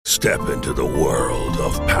Step into the world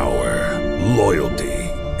of power, loyalty,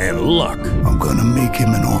 and luck. I'm gonna make him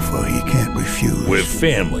an offer he can't refuse. With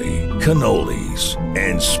family, cannolis,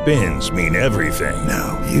 and spins mean everything.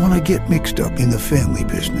 Now, you wanna get mixed up in the family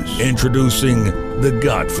business. Introducing The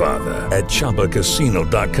Godfather at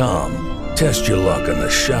ChumbaCasino.com. Test your luck in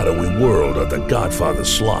the shadowy world of The Godfather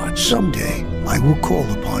slot. Someday, I will call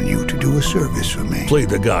upon you to do a service for me. Play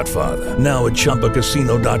The Godfather now at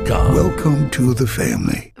ChumbaCasino.com. Welcome to the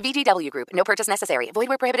family. VGW Group. No purchase necessary. Void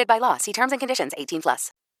where prohibited by law. See terms and conditions.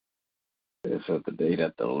 18+. This is the day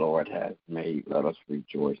that the Lord has made. Let us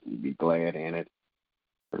rejoice and be glad in it.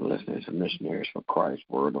 For listeners and missionaries for Christ's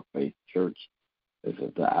Word of Faith Church, this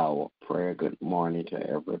is the hour of prayer. Good morning to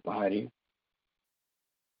everybody.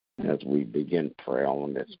 As we begin prayer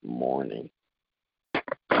on this morning,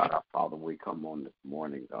 God, our Father, we come on this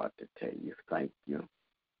morning, God, to tell you thank you.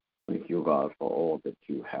 Thank you, God, for all that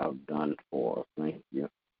you have done for us. Thank you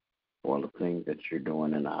for all the things that you're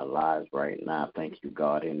doing in our lives right now. Thank you,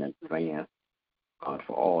 God, in advance, God,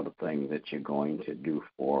 for all the things that you're going to do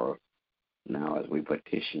for us. Now, as we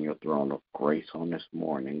petition your throne of grace on this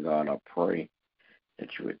morning, God, I pray that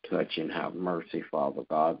you would touch and have mercy, Father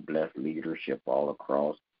God. Bless leadership all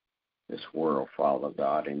across this world, Father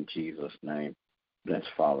God, in Jesus' name. Bless,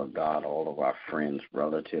 Father God, all of our friends,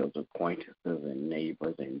 relatives, acquaintances, and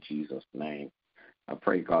neighbors in Jesus' name. I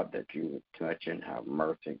pray, God, that you would touch and have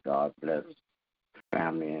mercy, God. Bless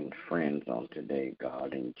family and friends on today,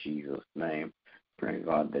 God, in Jesus' name. Pray,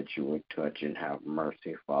 God, that you would touch and have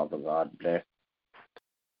mercy, Father God. Bless,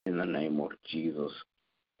 in the name of Jesus,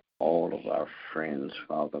 all of our friends,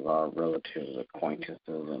 Father God, relatives, acquaintances,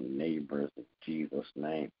 and neighbors in Jesus'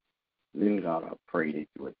 name. Then, God, I pray that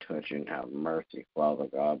you would touch and have mercy, Father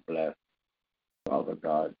God. Bless, Father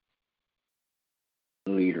God,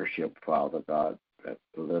 leadership, Father God,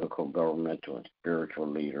 political, governmental, and spiritual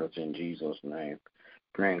leaders in Jesus' name.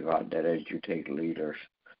 Praying, God, that as you take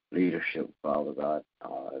leadership, Father God,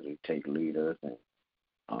 as you take leaders and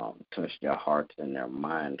touch their hearts and their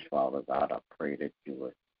minds, Father God, I pray that you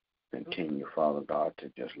would continue, Father God,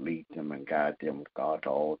 to just lead them and guide them, God, to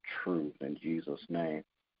all truth in Jesus' name.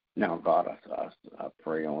 Now, God, I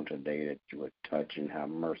pray on today that you would touch and have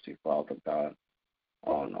mercy, Father God,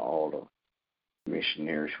 on all the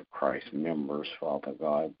missionaries for Christ members, Father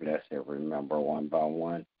God. Bless every member one by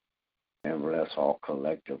one, and bless all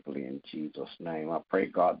collectively in Jesus' name. I pray,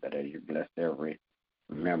 God, that as you bless every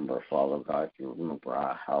member, Father God, you remember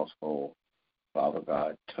our household, Father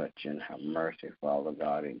God. Touch and have mercy, Father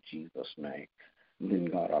God, in Jesus' name. And then,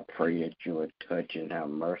 God, I pray that you would touch and have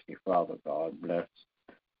mercy, Father God. Bless,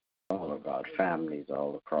 Father God, families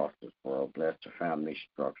all across this world. Bless the family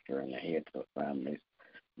structure and the heads of families.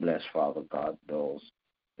 Bless, Father God, those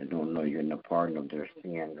that don't know you in the pardon of their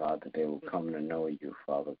sin, God, that they will come to know you,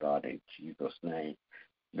 Father God, in Jesus' name.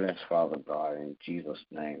 Bless, Father God, in Jesus'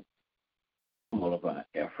 name, all of our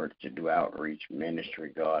efforts to do outreach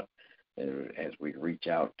ministry, God, as we reach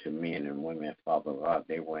out to men and women, Father God,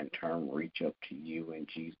 they will in turn reach up to you in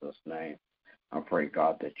Jesus' name. I pray,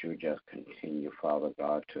 God, that you just continue, Father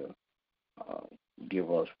God, to give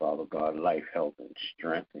us, Father God, life, health, and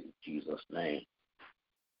strength in Jesus' name.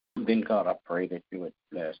 Then, God, I pray that you would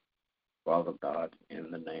bless, Father God,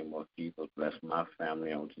 in the name of Jesus. Bless my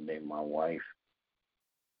family on today, my wife,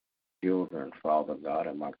 children, Father God,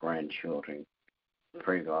 and my grandchildren.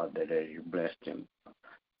 Pray, God, that as you bless them,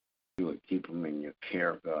 you would keep them in your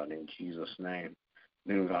care, God, in Jesus' name.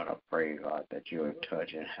 Then, God, I pray, God, that you would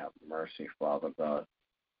touch and have mercy, Father God.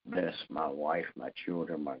 Bless my wife, my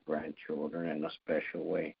children, my grandchildren in a special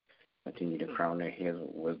way. Continue to crown their heads with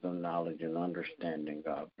wisdom, knowledge, and understanding,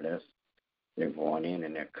 God. Bless. They're going in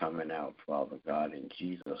and they're coming out, Father God, in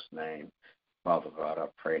Jesus' name. Father God, I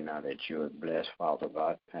pray now that you would bless, Father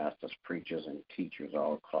God, pastors, preachers, and teachers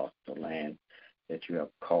all across the land that you have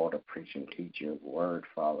called to preach and teach your word,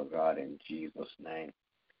 Father God, in Jesus' name.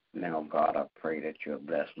 Now, God, I pray that you would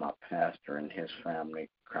bless my pastor and his family,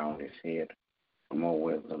 crown his head, more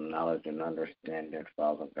wisdom, knowledge, and understanding,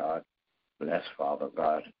 Father God. Bless, Father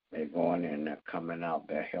God. They're going in, they're coming out,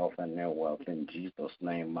 their health and their wealth. In Jesus'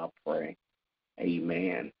 name I pray.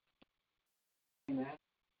 Amen. Amen.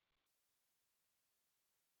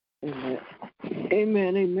 Amen.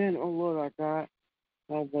 Amen. Amen. Oh, Lord our God,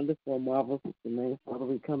 how wonderful and marvelous is the name. Father,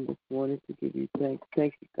 we come this morning to give you thanks.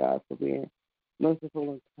 Thank you, God, for being merciful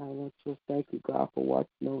and kind unto us. Thank you, God, for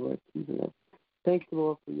watching over us, keeping us. Thank you,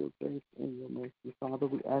 Lord, for your grace and your mercy. Father,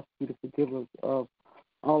 we ask you to forgive us of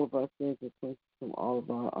all of our sins and cleanse us from all of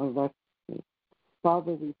our unrighteousness.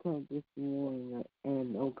 Father, we come this morning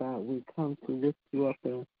and, oh God, we come to lift you up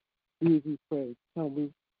and give you praise.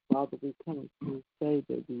 Father, we come to say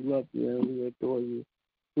that we love you and we adore you.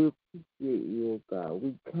 We appreciate you, oh God.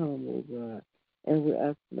 We come, oh God, and we're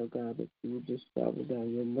asking, oh God, that you would just shower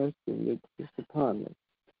down your mercy and your grace upon us.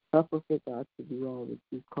 Help us, oh God, to do all that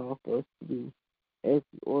you call for us to do. As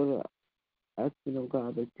we order, asking, oh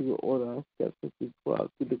God, that you will order our steps as we go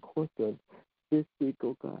out through the course of this week,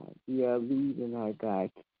 oh God. Be our lead and our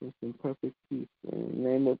guide. Keep us in perfect peace. In the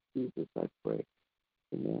name of Jesus, I pray.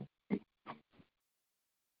 Amen.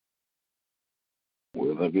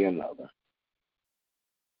 Will there be another?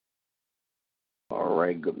 All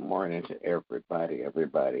right, good morning to everybody.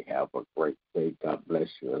 Everybody have a great day. God bless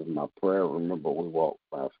you. As my prayer, remember we walk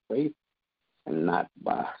by faith and not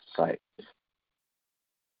by sight.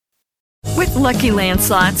 With Lucky Land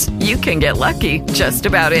Slots, you can get lucky just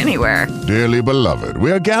about anywhere. Dearly beloved,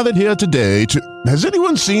 we are gathered here today to... Has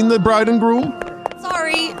anyone seen the bride and groom?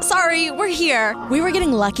 Sorry, we're here. We were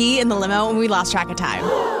getting lucky in the limo and we lost track of time.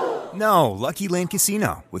 No, Lucky Land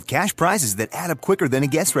Casino, with cash prizes that add up quicker than a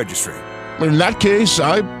guest registry. In that case,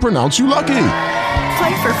 I pronounce you lucky.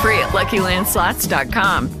 Play for free at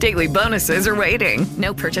LuckyLandSlots.com. Daily bonuses are waiting.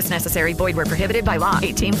 No purchase necessary. Void where prohibited by law.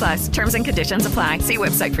 18+. Terms and conditions apply. See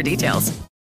website for details.